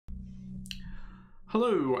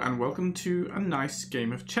Hello and welcome to A Nice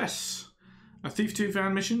Game of Chess, a Thief 2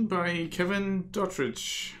 fan mission by Kevin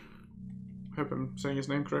Dottridge. I hope I'm saying his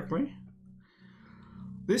name correctly.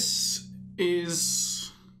 This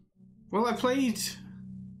is... well, I played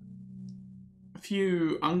a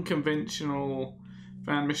few unconventional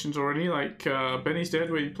fan missions already, like Benny's Dead,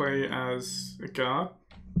 where you play as a guard,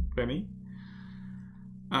 Benny.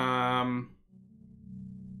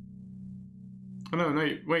 Oh,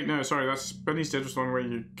 no, wait, no, sorry, that's Benny's Dead was the one where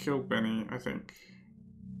you killed Benny, I think.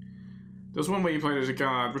 There was one where you played as a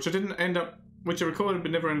guard, which I didn't end up, which I recorded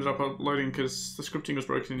but never ended up uploading because the scripting was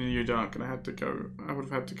broken in New Dark and I would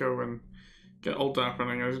have had to go and get Old Dark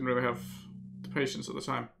running. I didn't really have the patience at the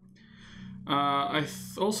time. I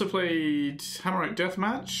also played Hammerite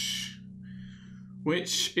Deathmatch,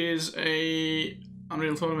 which is a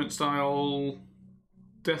Unreal Tournament style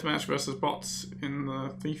deathmatch versus bots in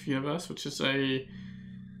the Thief universe, which is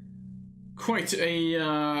quite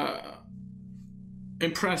a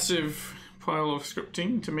impressive pile of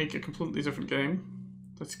scripting to make a completely different game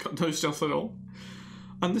that's got no stealth at all.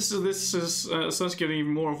 And this starts getting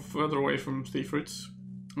even more further away from Thief roots.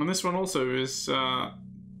 And this one also is a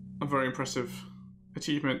very impressive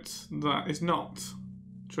achievement that is not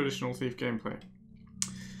traditional Thief gameplay.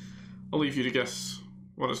 I'll leave you to guess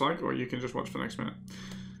what it's like, or you can just watch for the next minute.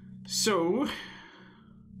 So,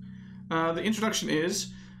 the introduction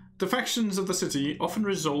is, the factions of the city often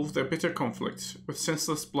resolve their bitter conflict with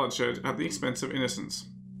senseless bloodshed at the expense of innocence.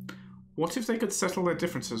 What if they could settle their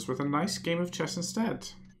differences with a nice game of chess instead?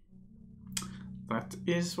 That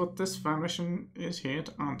is what this fan mission is here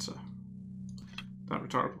to answer. That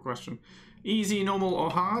rhetorical question. Easy, normal,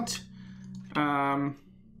 or hard? I'm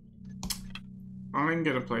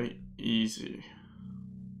gonna play easy.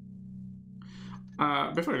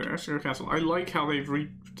 Before I actually go cancel, I like how they've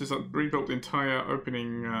rebuilt the entire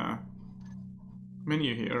opening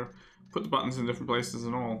menu here, put the buttons in different places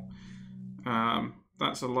and all.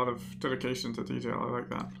 That's a lot of dedication to detail. I like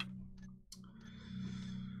that.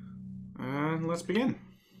 And let's begin.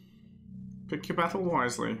 Pick your battle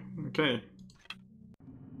wisely. Okay.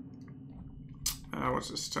 What's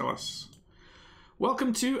this tell us?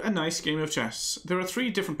 Welcome to A Nice Game of Chess. There are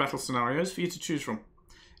 3 different battle scenarios for you to choose from.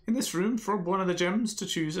 In this room, throw one of the gems to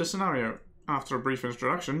choose a scenario. After a brief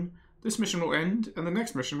introduction, this mission will end, and the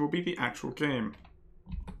next mission will be the actual game.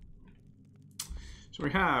 So we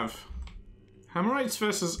have Hammerites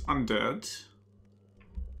versus Undead,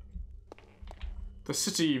 the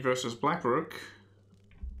City versus Blackbrook,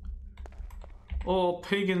 or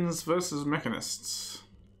Pagans versus Mechanists.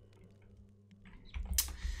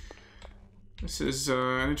 This is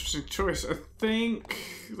an interesting choice. I think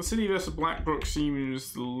the City versus Blackbrook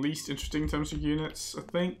seems the least interesting in terms of units, I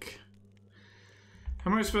think.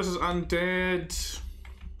 Hammerites versus Undead,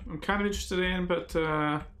 I'm kind of interested in, but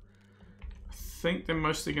I think they're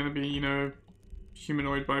mostly going to be, you know,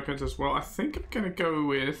 humanoid bipeds as well. I think I'm going to go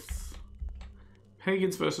with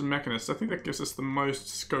Pagans versus Mechanists. I think that gives us the most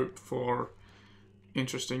scope for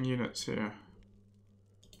interesting units here.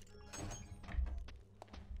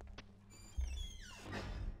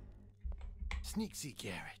 Sneaksy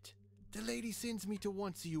Garrett, the lady sends me to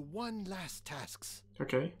answer you one last tasks.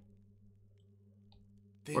 Okay.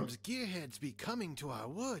 Them's gearheads be coming to our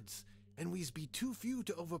woods, and we's be too few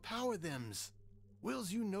to overpower thems.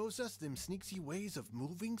 Wills you knows us them sneaksy ways of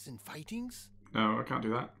movings and fightings? No, I can't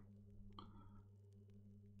do that.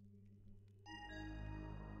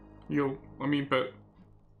 But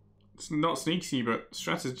it's not sneaky, but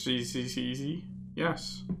strategy's easy.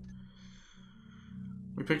 Yes.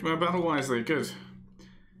 We picked my battle wisely, good.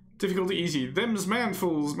 Difficulty easy. Them's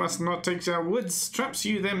manfuls must not take our woods. Traps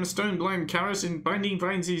you them stone-blind carrots in binding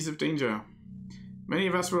vines of danger. Many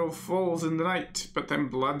of us will fall in the night, but them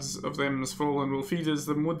bloods of them's fallen will feed us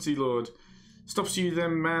the woodsy lord. Stops you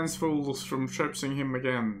them man's fools from traipsing him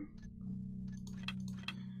again.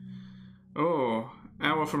 Oh,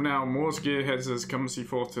 hour from now, Moore's gearheads as come see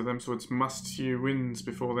forth to them's woods must you wins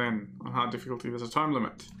before then. On hard difficulty, there's a time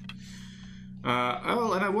limit.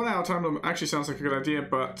 Oh, and a 1 hour time limit actually sounds like a good idea,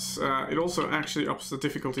 but it also actually ups the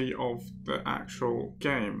difficulty of the actual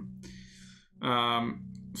game. So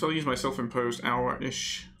I'll use my self-imposed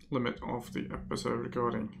hour-ish limit of the episode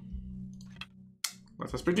recording.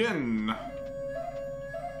 Let us begin!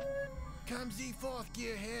 Come ye forth,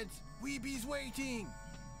 gearheads. We be's waiting.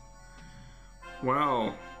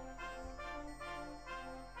 Well.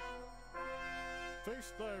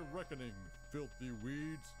 Face thy reckoning, filthy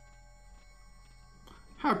weeds.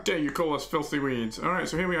 How dare you call us filthy weeds? Alright,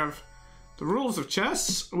 so here we have the rules of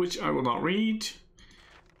chess, which I will not read.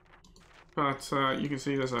 But you can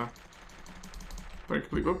see there's a very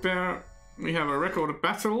complete book there. We have a record of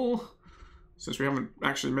battle. Since we haven't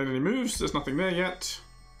actually made any moves, there's nothing there yet.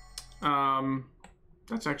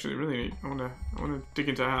 That's actually really neat. I wanna dig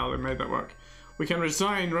into how they made that work. We can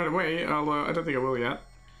resign right away, although I don't think I will yet.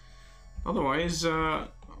 Otherwise, our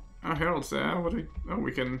herald's there. What do we? Oh,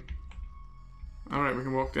 we can. All right, we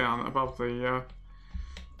can walk down above the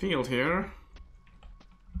field here.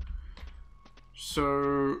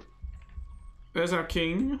 So there's our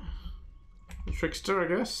king, the trickster, I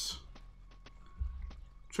guess.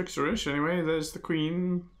 Tricksterish, anyway. There's the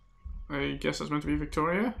queen. I guess that's meant to be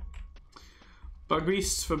Victoria. Bug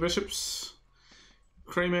beasts for bishops,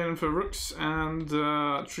 craymen for rooks, and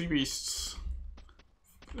tree beasts.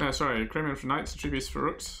 Sorry, craymen for knights, tree beasts for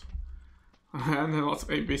rooks, and then lots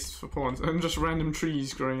of 8 beasts for pawns, and just random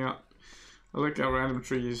trees growing up. I like our random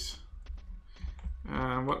trees.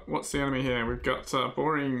 What's the enemy here? We've got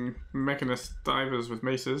boring mechanist divers with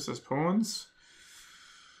maces as pawns.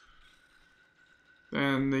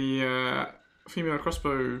 Then the female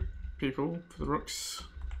crossbow people for the rooks.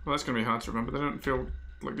 Well, that's going to be hard to remember. They don't feel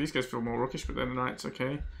like these guys feel more rookish, but then the knights,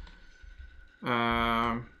 okay.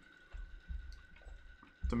 The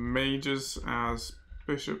mages as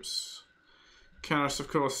bishops. Karis, of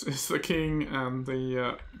course, is the king, and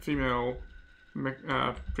the female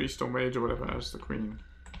priest or mage or whatever as the queen.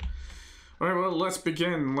 Alright, well, let's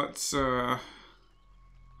begin. Let's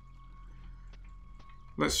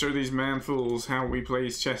show these man-fools how we play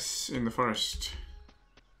chess in the forest.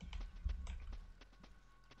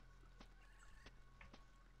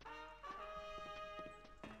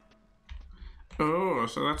 Oh,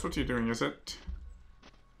 so that's what you're doing, is it?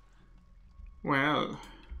 Well.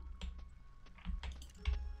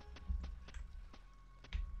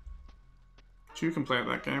 You can play at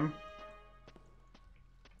that game.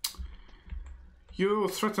 You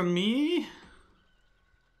threaten me?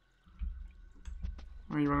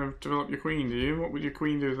 Oh, you want to develop your queen, do you? What would your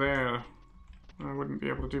queen do there? I wouldn't be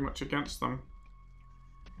able to do much against them.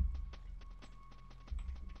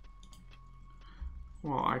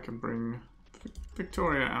 Well, I can bring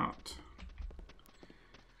Victoria out.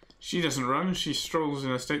 She doesn't run, she strolls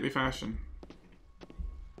in a stately fashion.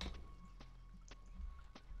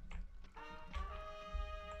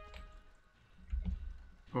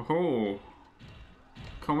 Oh,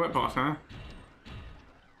 combat bot, huh?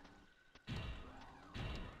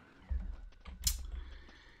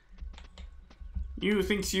 You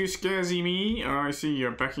thinks you scaresy me? Oh, I see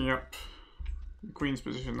you're backing up the queen's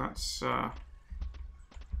position. That's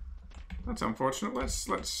unfortunate.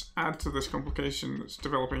 Let's add to this complication that's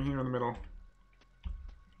developing here in the middle.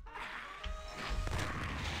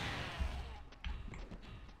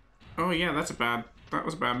 Oh yeah, that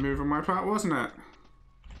was a bad move on my part, wasn't it?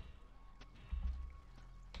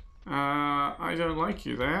 I don't like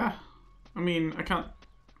you there. I mean, I can't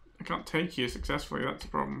take you successfully, that's the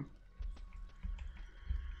problem.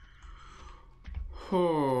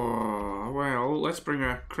 Oh, well, let's bring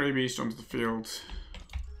a Cray Beast onto the field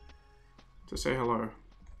to say hello.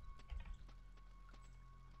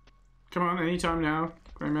 Come on, anytime now,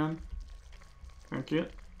 Crayman. Thank you.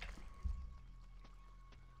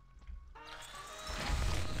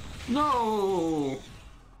 No!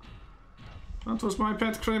 That was my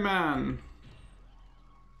pet Crayman.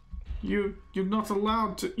 You're not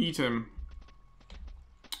allowed to eat him.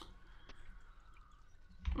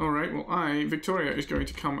 Alright, well Victoria is going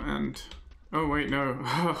to come and... Oh wait, no.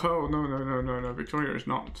 Oh, no, Victoria is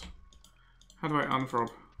not. How do I unfrog?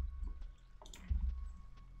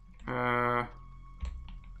 Come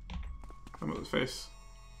at the face.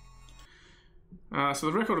 So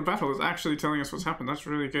the record of battle is actually telling us what's happened. That's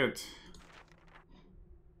really good.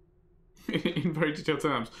 In very detailed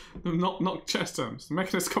terms. Not chess terms. The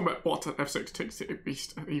mechanist combat bot at F6 takes the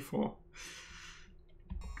beast at E4.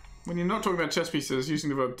 When you're not talking about chess pieces, using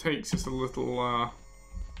the verb takes is a little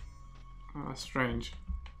strange.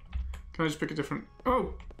 Can I just pick a different...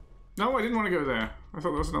 Oh! No, I didn't want to go there. I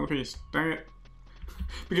thought that was another piece. Dang it.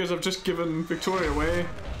 Because I've just given Victoria away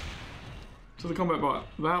to the combat bot.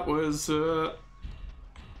 That was a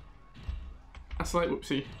slight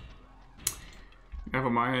whoopsie. Never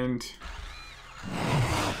mind.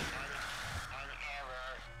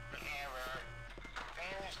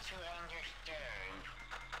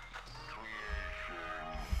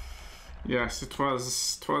 Yes, it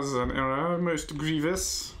was an error, most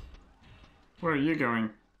grievous. Where are you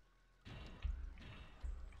going?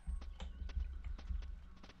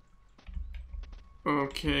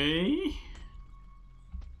 Okay.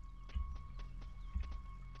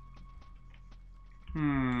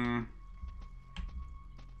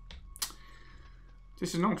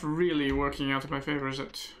 This is not really working out in my favor, is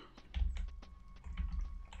it?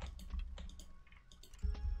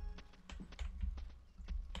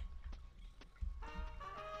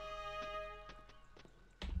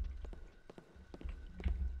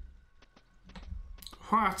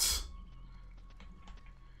 What?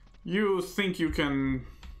 You think you can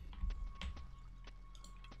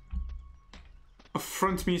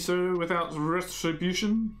affront me so without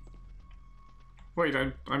retribution? Wait,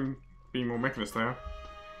 I'm being more mechanist there.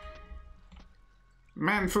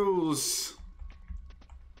 Man fools!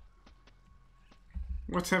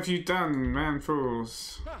 What have you done, man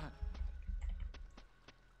fools?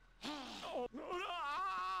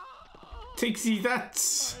 Take thee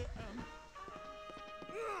that!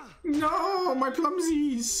 No, my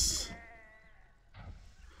plumsies!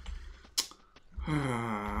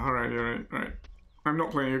 Alright. I'm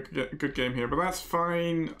not playing a good game here, but that's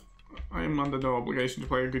fine. I'm under no obligation to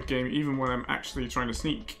play a good game, even when I'm actually trying to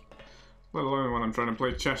sneak. Let alone when I'm trying to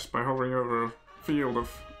play chess by hovering over a field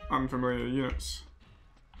of unfamiliar units.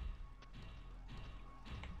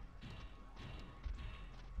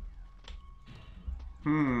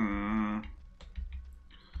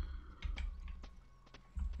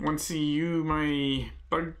 Want to see you, my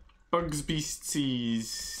bugs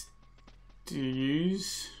beasties to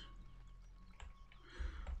use?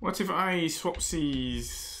 What if I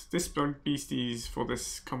swapsies this bug beasties for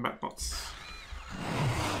this combat bots?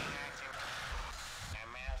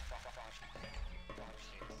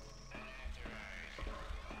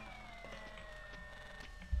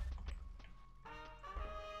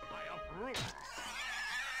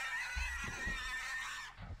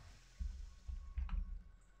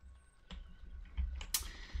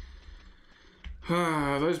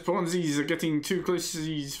 Those pawnsies are getting too close to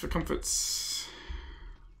these for comforts.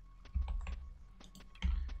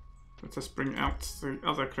 Let us bring out the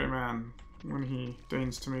other Crayman when he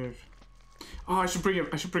deigns to move. Oh, I should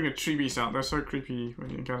bring a tree beast out. They're so creepy when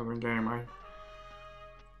you encounter them in game. I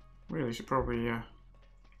really should probably.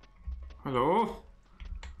 Hello?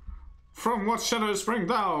 From what shadow spring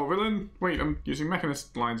thou, villain? Wait, I'm using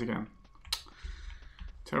mechanist lines again.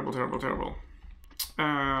 Terrible.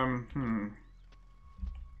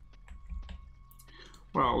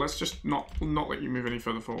 Well, let's just not let you move any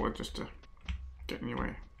further forward, just to get in your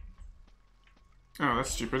way. Oh,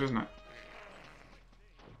 that's stupid, isn't it?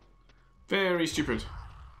 Very stupid.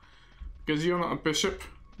 Because you're not a bishop,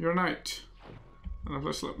 you're a knight. And I've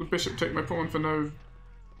just let the bishop take my pawn for no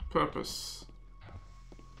purpose.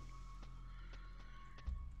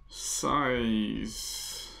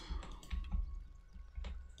 Size.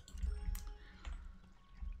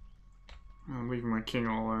 I'm leaving my king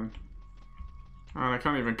all alone. And I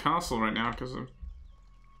can't even castle right now because I'm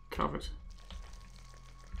covered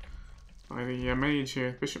by the mage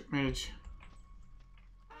here, bishop mage.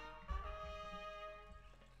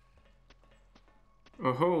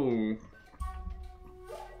 Oh ho!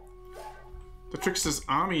 The trickster's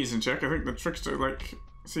army is in check. I think the trickster, like,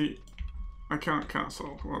 see, I can't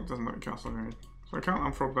castle. Well, it doesn't let me castle anyway. So I can't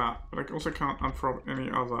unfrob that, but I also can't unfrob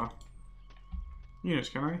any other units,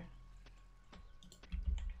 can I?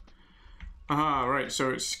 Aha, right, so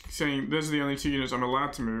it's saying those are the only 2 units I'm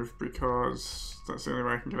allowed to move because that's the only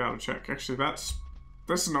way I can get out of check. Actually,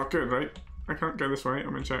 this is not good, right? I can't go this way,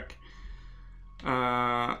 I'm in check.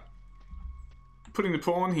 Putting the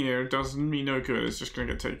pawn here does me no good, it's just going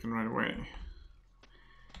to get taken right away.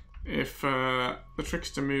 If the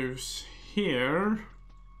trickster moves here,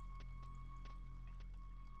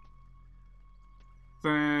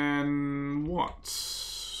 then what?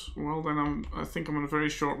 Well, then I think I'm on a very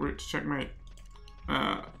short route to checkmate.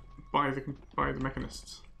 By the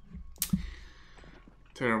mechanists.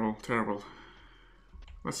 Terrible.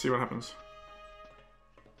 Let's see what happens.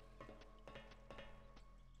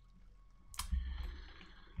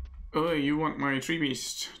 Oh, you want my tree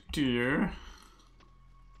beast, do you?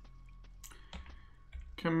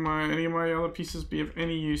 Can any of my other pieces be of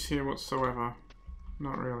any use here whatsoever?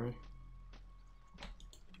 Not really.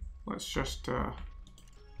 Let's just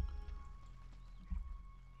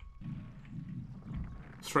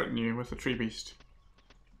threaten you with a tree beast.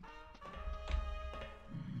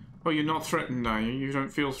 Oh, you're not threatened, are you? You don't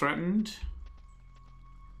feel threatened?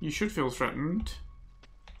 You should feel threatened.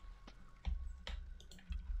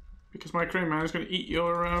 Because my Crayman is going to eat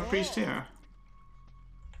your priest here.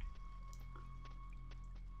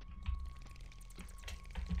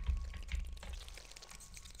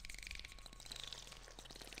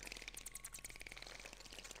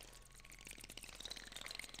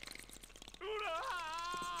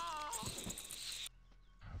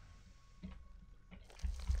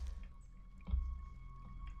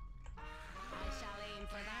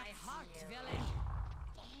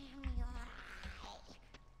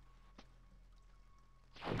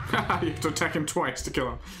 You have to attack him twice to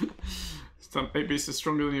kill him. That 8 beast is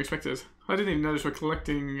stronger than you expected. I didn't even notice we're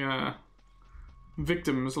collecting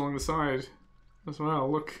victims along the side. as well.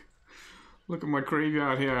 Look at my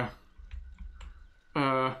graveyard here.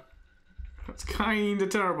 That's kinda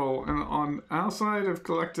terrible. And on our side I've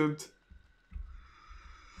collected...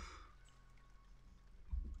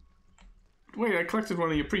 Wait, I collected one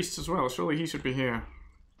of your priests as well. Surely he should be here.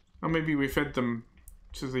 Or maybe we fed them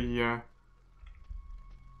to the,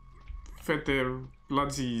 fed their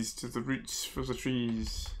bloodsies to the roots for the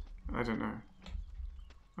trees. I don't know.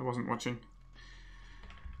 I wasn't watching.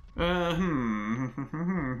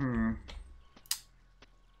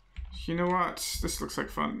 You know what? This looks like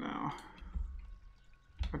fun now.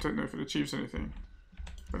 I don't know if it achieves anything,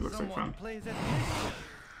 but it looks like fun. Plays at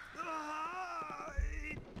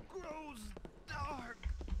it grows dark.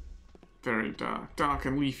 Very dark. Dark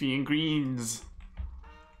and leafy and greens.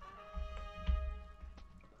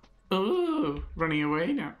 Oh, running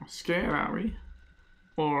away now. Scared, are we?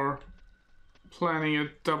 Or planning a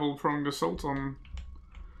double-pronged assault on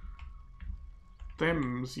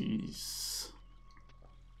themsies.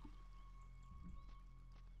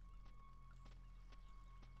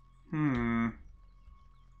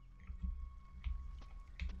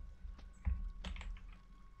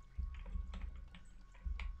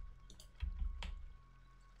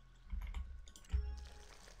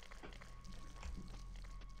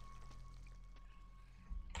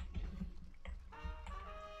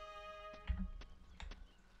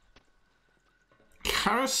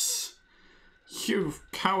 Karis, you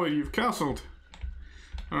coward, you've castled.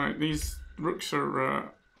 Alright, these rooks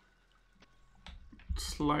are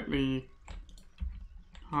slightly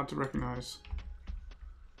hard to recognize.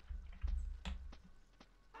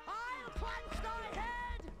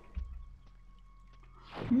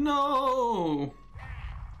 No!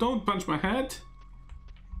 Don't punch my head!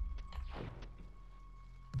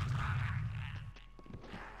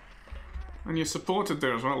 And you're supported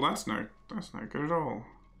there as well. That's no good at all.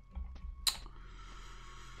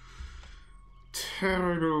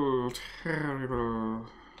 Terrible, terrible.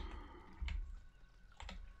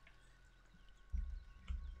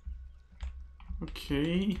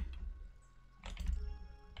 Okay.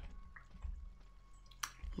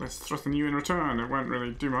 Let's threaten you in return. It won't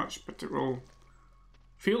really do much, but it will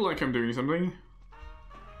feel like I'm doing something.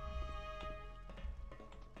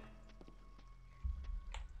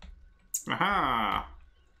 Aha!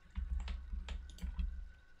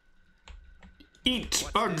 Eat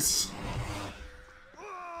bugs!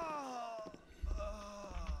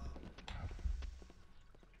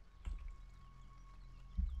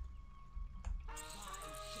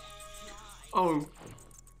 Oh,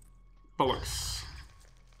 bollocks.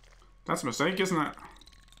 That's a mistake, isn't it?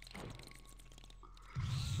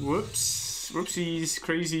 Whoops. Whoopsies,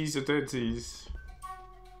 crazies, or deadsies.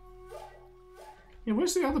 Yeah,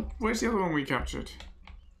 where's the other one we captured?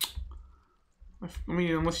 I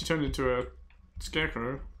mean, unless you turned into a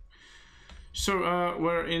scarecrow. So,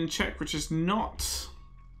 we're in Czech, which is not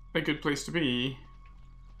a good place to be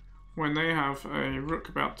when they have a rook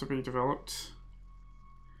about to be developed.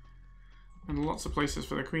 And lots of places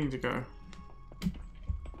for the queen to go.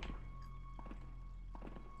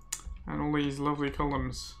 And all these lovely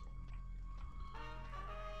columns.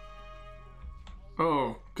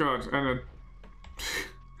 Oh, God, and a...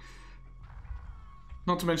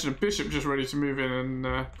 not to mention a bishop just ready to move in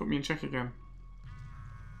and put me in check again.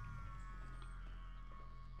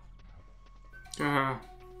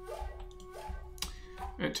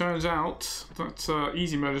 It turns out that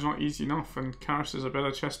easy mode is not easy enough, and Karis is a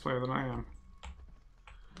better chess player than I am.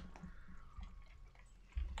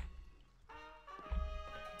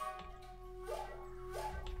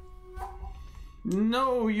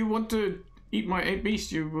 No, you want to eat my 8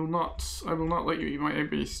 beast? You will not. I will not let you eat my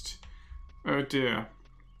 8 beast. Oh dear.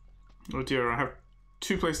 Oh dear, I have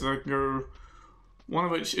 2 places I can go. One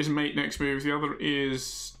of which is mate next move, the other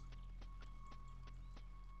is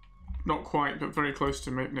not quite, but very close to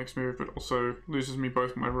mate next move, but also loses me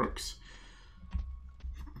both my rooks.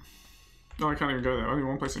 No, I can't even go there. Only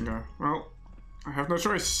one place I can go. Well, I have no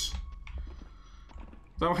choice.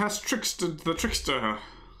 Thou hast trickstered the trickster.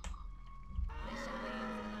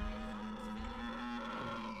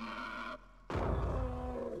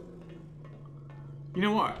 You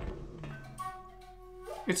know what?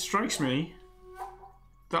 It strikes me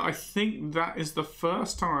that I think that is the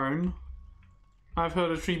first time I've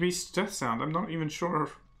heard a tree beast death sound. I'm not even sure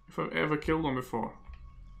if I've ever killed one before.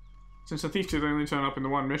 Since the Thief 2, they only turn up in the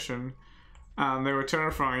one mission, and they were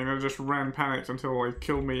terrifying, and I just ran panicked until they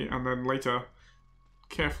killed me, and then later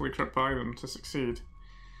carefully crept by them to succeed.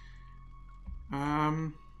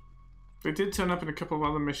 They did turn up in a couple of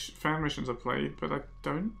other fan missions I played, but I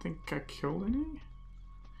don't think I killed any.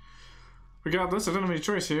 Regardless, I don't have any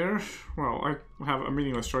choice here. Well, I have a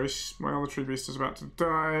meaningless choice. My other tree beast is about to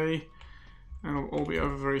die. And it'll all be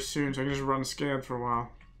over very soon, so I can just run scared for a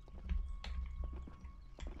while.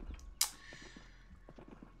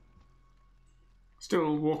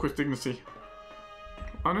 Still walk with dignity.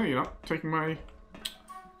 Oh no, you're not taking my...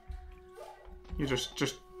 You're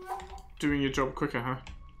just doing your job quicker, huh?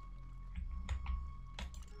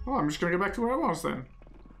 Well, I'm just gonna go back to where I was then.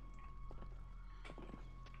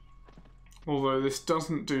 Although this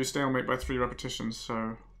doesn't do stalemate by 3 repetitions,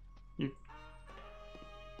 so... You...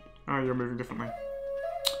 Oh, you're moving differently.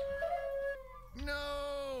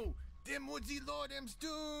 No! Dem Woodsy Lord am's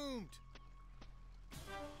doomed!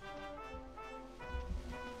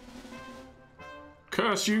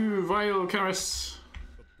 Curse you, vile Karis!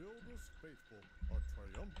 The Builder's faithful are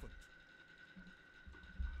triumphant.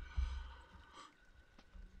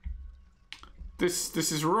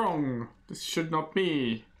 This is wrong. This should not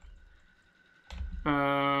be.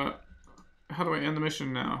 How do I end the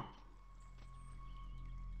mission now?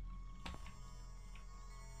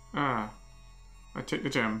 Ah, I take the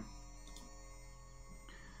gem.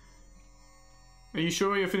 Are you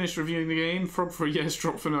sure you're finished reviewing the game? Frog for yes,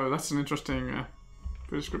 drop for no. That's an interesting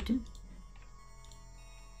bit of scripting.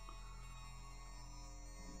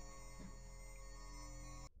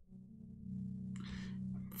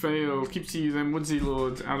 Fail. Keeps you then Woodsy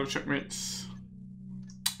Lord out of checkmates.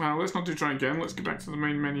 Well, let's not do try again. Let's get back to the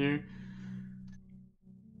main menu.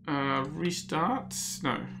 Restart?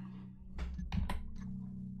 No.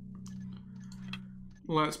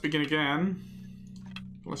 Let's begin again.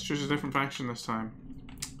 Let's choose a different faction this time.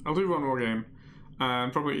 I'll do one more game.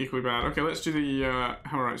 And probably equally bad. Okay, let's do the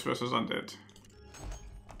Hammerites versus Undead.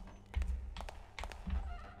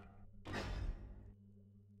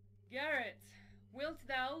 Garrett, wilt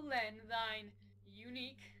thou lend thine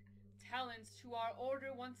unique talents to our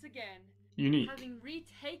order once again? Unique. Having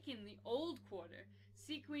retaken the old quarter,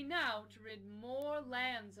 seek we now to rid more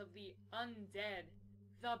lands of the undead.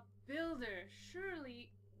 The Builder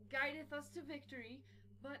surely guideth us to victory,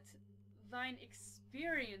 but thine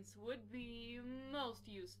experience would be most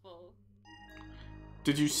useful.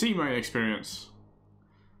 Did you see my experience?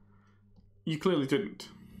 You clearly didn't.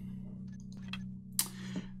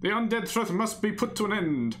 The undead threat must be put to an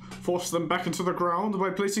end. Force them back into the ground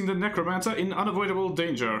by placing the necromancer in unavoidable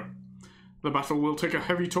danger. The battle will take a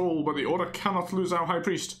heavy toll, but the order cannot lose our high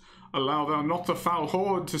priest. Allow thou not the foul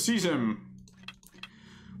horde to seize him.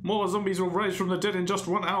 More zombies will rise from the dead in just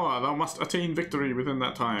 1 hour. Thou must attain victory within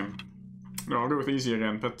that time. No, I'll go with easy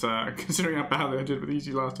again, but considering how badly I did with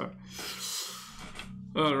easy last time.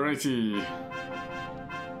 Alrighty.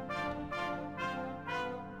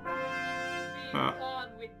 On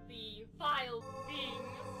with the vile things.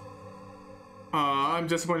 I'm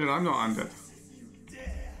disappointed I'm not undead.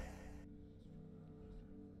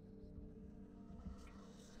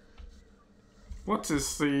 What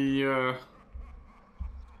is the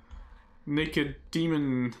naked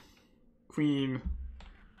demon queen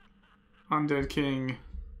undead king?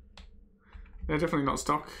 They're definitely not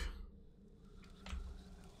stock.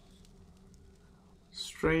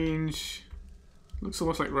 Strange. Looks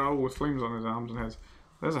almost like Raoul with flames on his arms and head.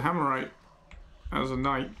 There's a Hammerite as a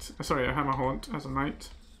knight. Sorry, a Hammerhaunt as a knight.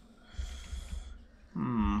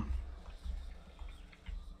 And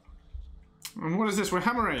what is this? We're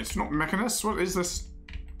Hammerites, not Mechanists. What is this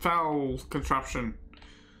foul contraption?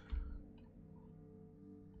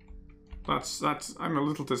 That's. I'm a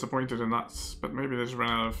little disappointed in that, but maybe they just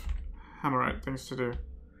ran out of Hammerite things to do.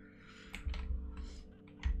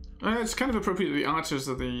 It's kind of appropriate that the archers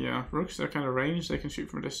are the rooks. They're kind of ranged. They can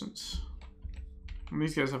shoot from a distance. And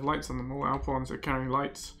these guys have lights on them. All Alphorns are carrying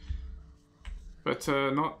lights. But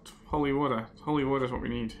not holy water. Holy water is what we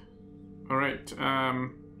need. Alright.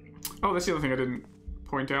 Oh, that's the other thing I didn't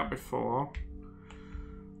point out before.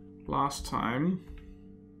 Last time.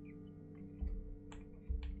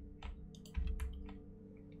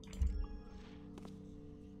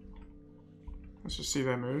 Let's just see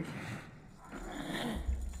their move.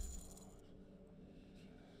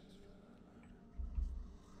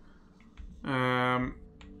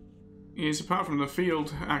 Is apart from the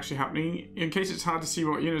field actually happening, in case it's hard to see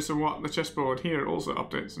what units are what, the chessboard here also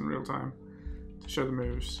updates in real time to show the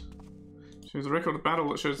moves. So there's a record of battle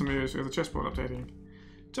that shows the moves with the chessboard updating.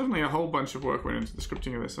 Definitely a whole bunch of work went into the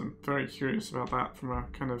scripting of this. I'm very curious about that from a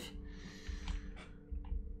kind of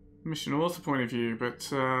mission author point of view, but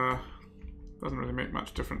doesn't really make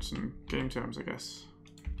much difference in game terms, I guess.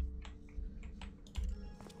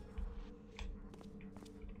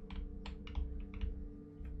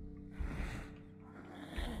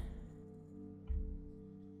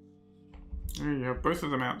 There you have both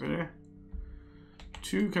of them out there.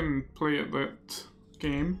 two can play at that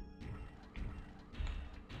game.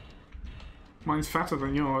 Mine's fatter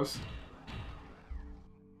than yours.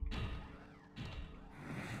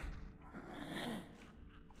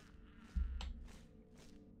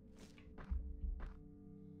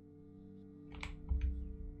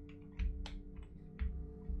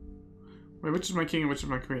 Wait, which is my king and which is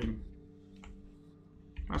my queen?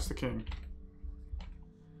 That's the king.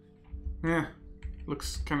 Yeah,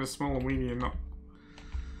 looks kind of small and weedy and not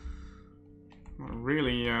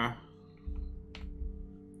really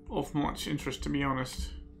of much interest, to be honest.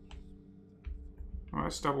 Well,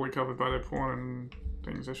 that's doubly covered by the pawn and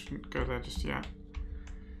things. I shouldn't go there just yet.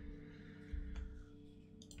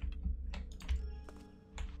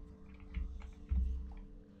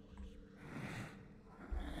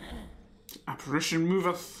 Apparition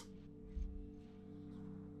moveth.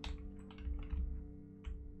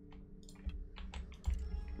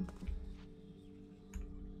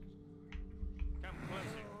 Come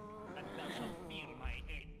closer, and thou shalt feel my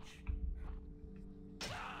edge.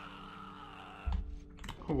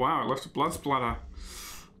 Oh wow, it left a blood splatter.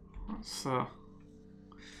 That's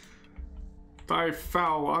thy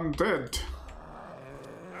foul undead.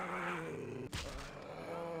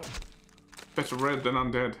 Better red than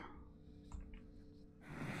undead.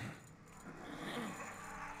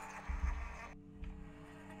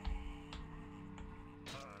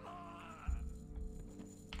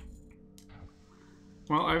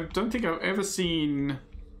 Well, I don't think I've ever seen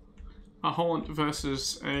a Holland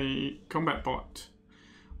versus a combat bot.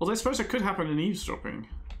 Although I suppose it could happen in eavesdropping.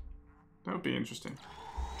 That would be interesting.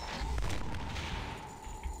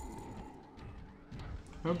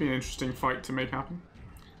 That would be an interesting fight to make happen.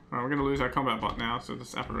 Alright, we're going to lose our combat bot now to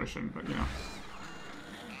this apparition, but you know.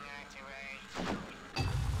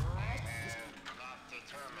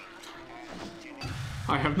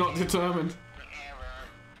 I have not determined.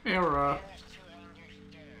 Error.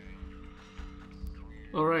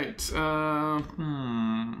 Alright, well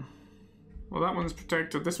that one's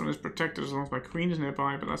protected, this one is protected as long as my queen is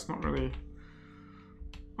nearby, but that's not really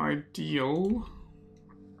ideal.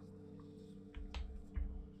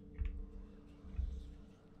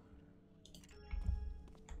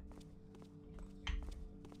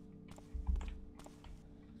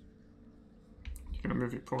 You're gonna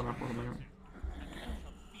move your pawn up, aren't you?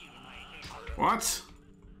 What?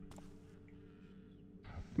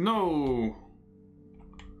 No!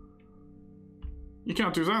 You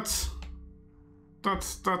can't do that.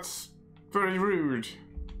 That's very rude.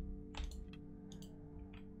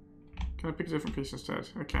 Can I pick a different piece instead?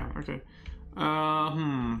 I can, okay.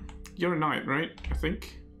 You're a knight, right? I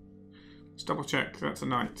think. Let's double check. That's a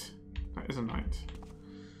knight. That is a knight.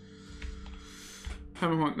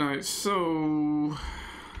 Hammerhunt knight. So,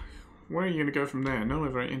 where are you gonna go from there?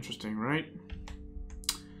 Nowhere very interesting, right?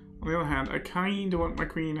 On the other hand, I kinda want my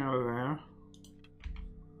queen out of there.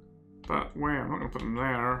 But where? I'm not going to put them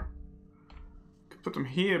there. Could put them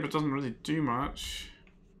here, but it doesn't really do much.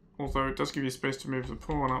 Although it does give you space to move the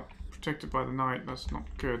pawn up, protected by the knight. That's not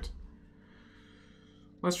good.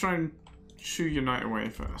 Let's try and shoo your knight away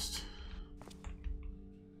first.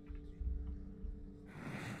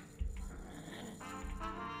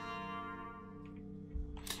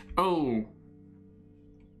 Oh!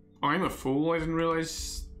 I'm a fool. I didn't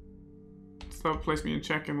realize that would place me in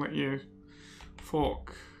check and let you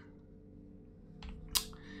fork.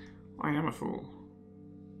 I am a fool.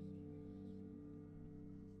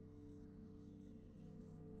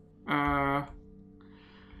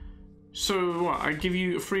 So what? I give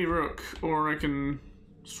you a free rook, or I can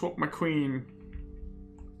swap my queen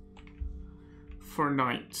for a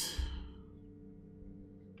knight.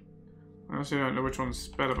 I honestly don't know which one's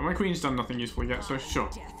better, but my queen's done nothing useful yet, so sure.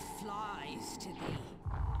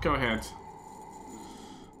 Go ahead.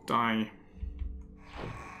 Die.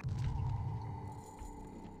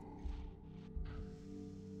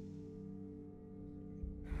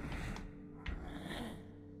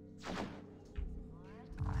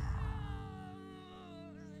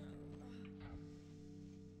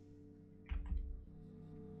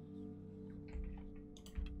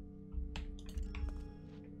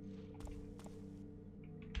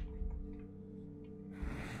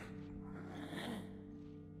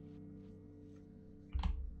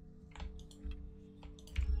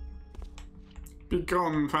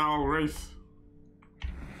 Begone, foul wraith. I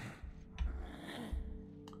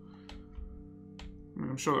mean,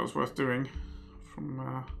 I'm sure that was worth doing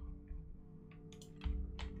from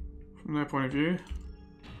their point of view.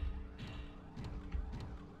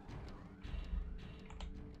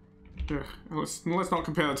 Yeah, let's not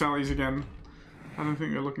compare the tallies again. I don't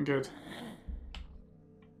think they're looking good.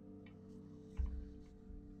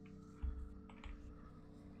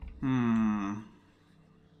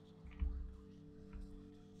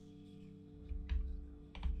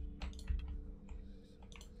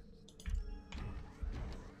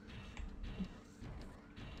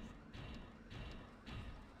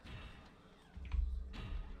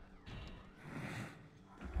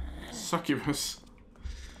 succubus.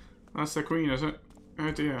 That's the queen, is it?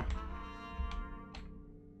 Oh dear.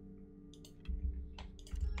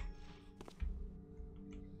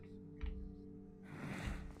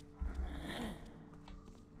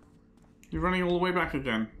 You're running all the way back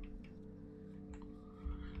again.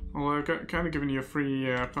 Although I've kind of given you a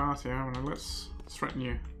free party, haven't I? Let's threaten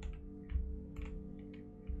you.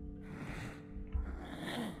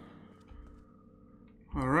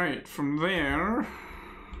 Alright, from there...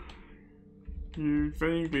 You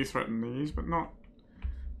vaguely threaten these, but not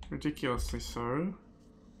ridiculously so.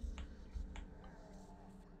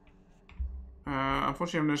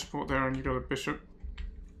 Unfortunately, I have no support there, and you got a bishop.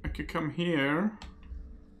 I could come here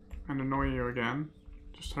and annoy you again.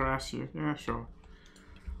 Just harass you. Yeah, sure.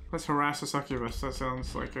 Let's harass a succubus. That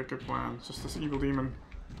sounds like a good plan. It's just this evil demon.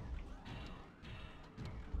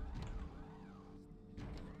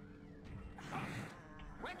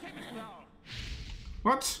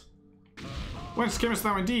 What? Whence camest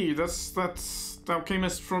thou indeed? That's thou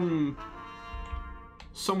camest from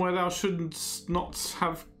somewhere thou shouldn't not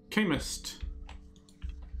have camest.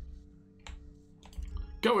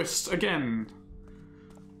 Goest again,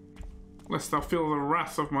 lest thou feel the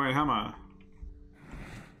wrath of my hammer.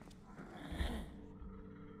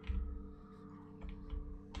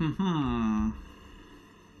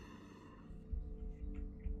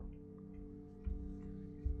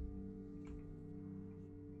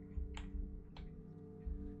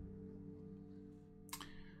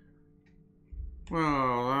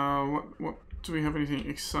 Well, what do we have anything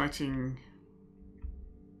exciting,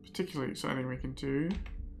 particularly exciting we can do?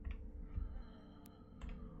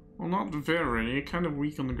 Well, not very, kind of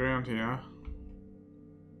weak on the ground here.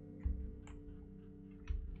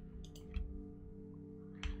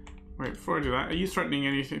 Wait, before I do that, are you threatening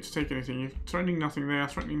anything to take anything? You're threatening nothing there,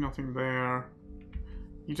 threatening nothing there.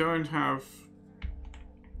 You don't have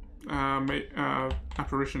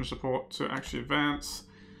apparition support to actually advance.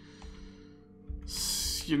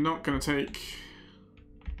 You're not going to take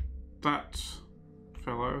that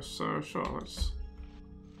fellow, so sure,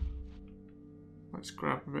 let's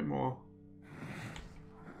grab a bit more.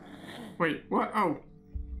 Wait, what? Oh,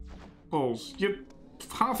 balls! You're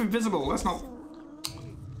half invisible. That's not.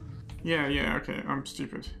 Yeah, okay. I'm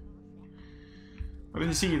stupid. I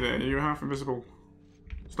didn't see you there. You're half invisible.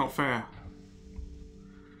 It's not fair.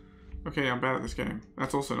 Okay, I'm bad at this game.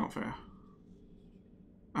 That's also not fair.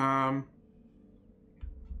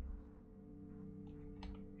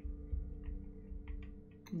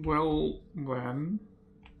 Well, then...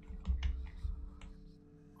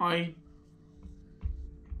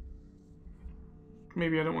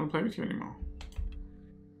 Maybe I don't want to play with you anymore.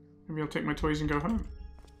 Maybe I'll take my toys and go home.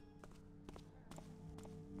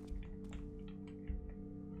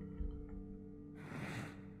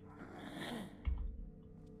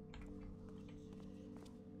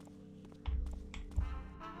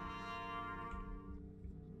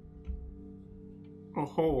 Oh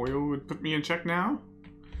ho, you would put me in check now?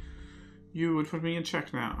 You would put me in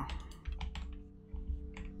check now.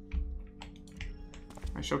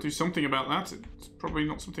 I shall do something about that. It's probably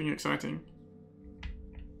not something exciting.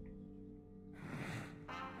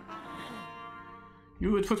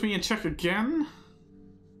 You would put me in check again?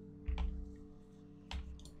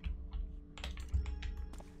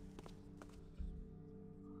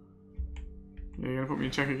 Yeah, you're gonna put me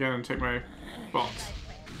in check again and take my bot.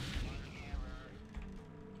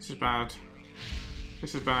 This is bad.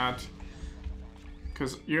 This is bad.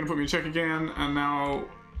 Because you're gonna put me in check again, and now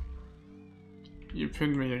you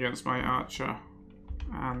pinned me against my archer,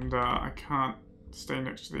 and I can't stay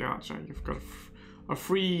next to the archer. You've got a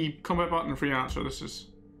free combat button, free archer. This is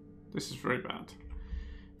very bad.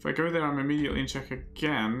 If I go there, I'm immediately in check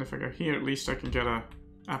again. If I go here, at least I can get a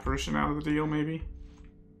apparition out of the deal, maybe.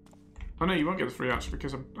 Oh no, you won't get the free archer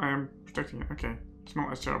because I am protecting it. Okay, it's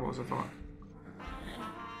not as terrible as I thought.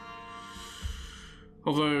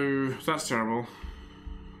 Although that's terrible.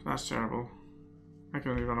 That's terrible. I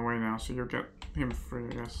can only run away now, so you'll get him free,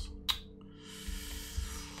 I guess.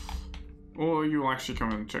 Or you'll actually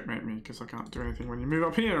come and checkmate me, because I can't do anything when you move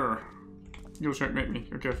up here. You'll checkmate me.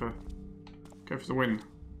 You'll go for the win.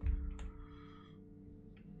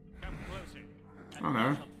 Come closer. Oh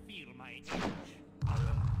no. Feel my touch.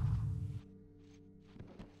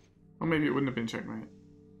 Or maybe it wouldn't have been checkmate.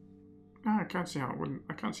 No, I can't see how it wouldn't.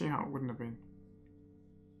 I can't see how it wouldn't have been.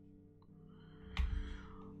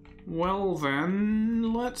 Well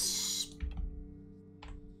then, let's...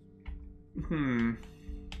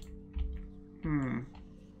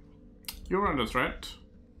 You're under threat.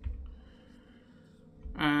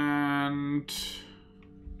 And...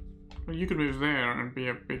 Well, you could move there and be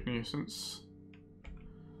a big nuisance.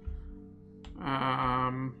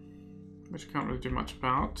 which I can't really do much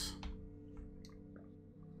about.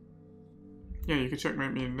 Yeah, you could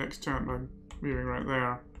checkmate me next turn by moving right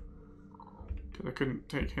there, because I couldn't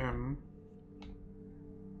take him.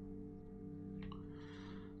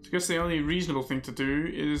 So I guess the only reasonable thing to do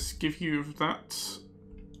is give you that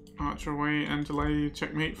archer away and delay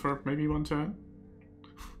checkmate for maybe one turn.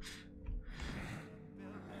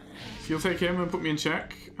 So you'll take him and put me in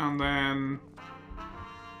check, and then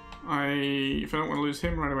if I don't want to lose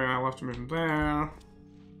him right away, I'll have to move him there.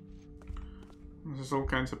 This is all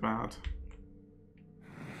kinds of bad.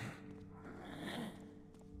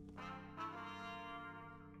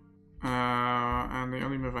 And the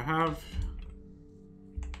only move I have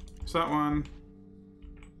is that one.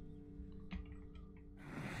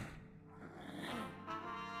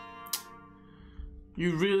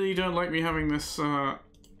 You really don't like me having this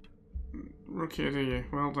rook here, do you?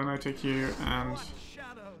 Well, then I take you, and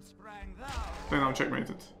then I'm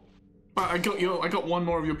checkmated. But I got one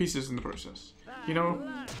more of your pieces in the process. You know,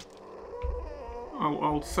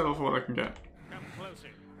 I'll settle for what I can get.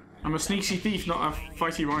 I'm a sneaky thief, not a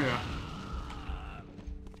fighty warrior.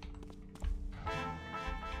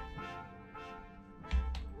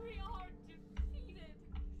 We are defeated.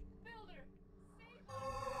 Builder,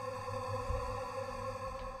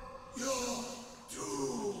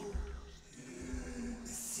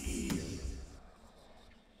 save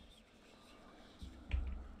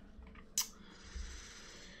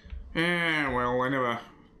Yeah, well, I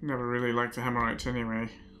never really liked the Hammerites anyway.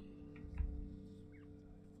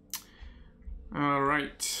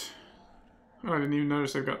 Alright. Oh, I didn't even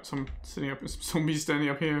notice they've got some zombies standing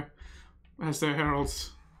up here as their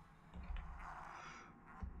heralds.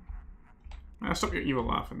 Stop your evil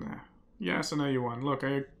laughing there. Yes, I know you won. Look,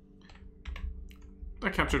 I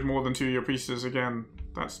captured more than 2 of your pieces. Again,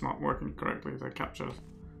 that's not working correctly, the capture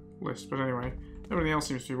list. But anyway, everything else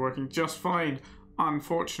seems to be working just fine,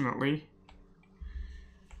 unfortunately.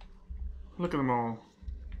 Look at them all.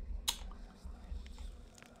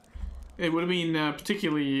 It would have been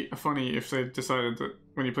particularly funny if they decided that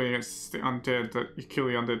when you play against the undead that you kill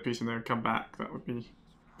the undead piece and then come back. That would be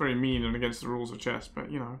very mean and against the rules of chess,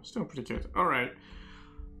 but you know, still pretty good. Alright,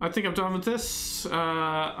 I think I'm done with this.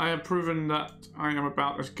 I have proven that I am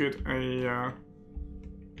about as good a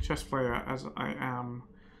chess player as I am,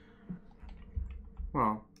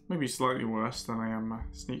 well, maybe slightly worse than I am a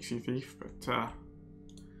sneaky thief, but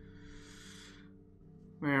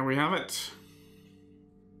there we have it.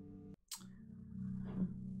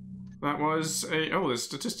 That was oh, there's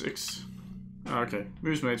statistics. Okay,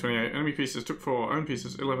 moves made 28, enemy pieces took 4, own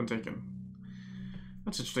pieces 11 taken.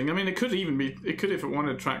 That's interesting. I mean, it could even be, if it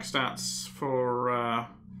wanted to track stats for,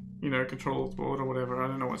 you know, control the board or whatever. I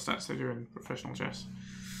don't know what stats they do in professional chess.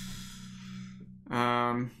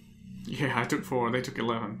 Yeah, I took 4, they took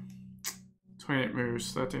 11. 28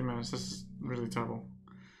 moves, 13 minutes, this is really terrible.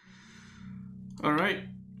 Alright.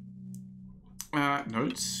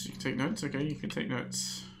 Notes, you can take notes, okay, you can take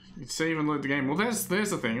notes. You can save and load the game. Well, there's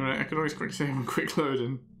the thing, right? I could always quick save and quick load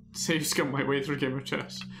and save scum my way through a game of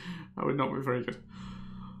chess. That would not be very good.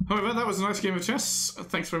 However, that was a nice game of chess.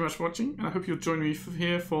 Thanks very much for watching, and I hope you'll join me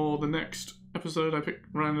here for the next episode I pick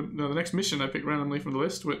random. No, the next mission I pick randomly from the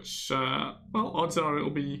list, which, well, odds are it'll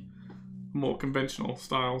be a more conventional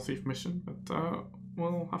style thief mission, but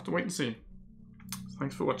we'll have to wait and see.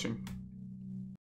 Thanks for watching.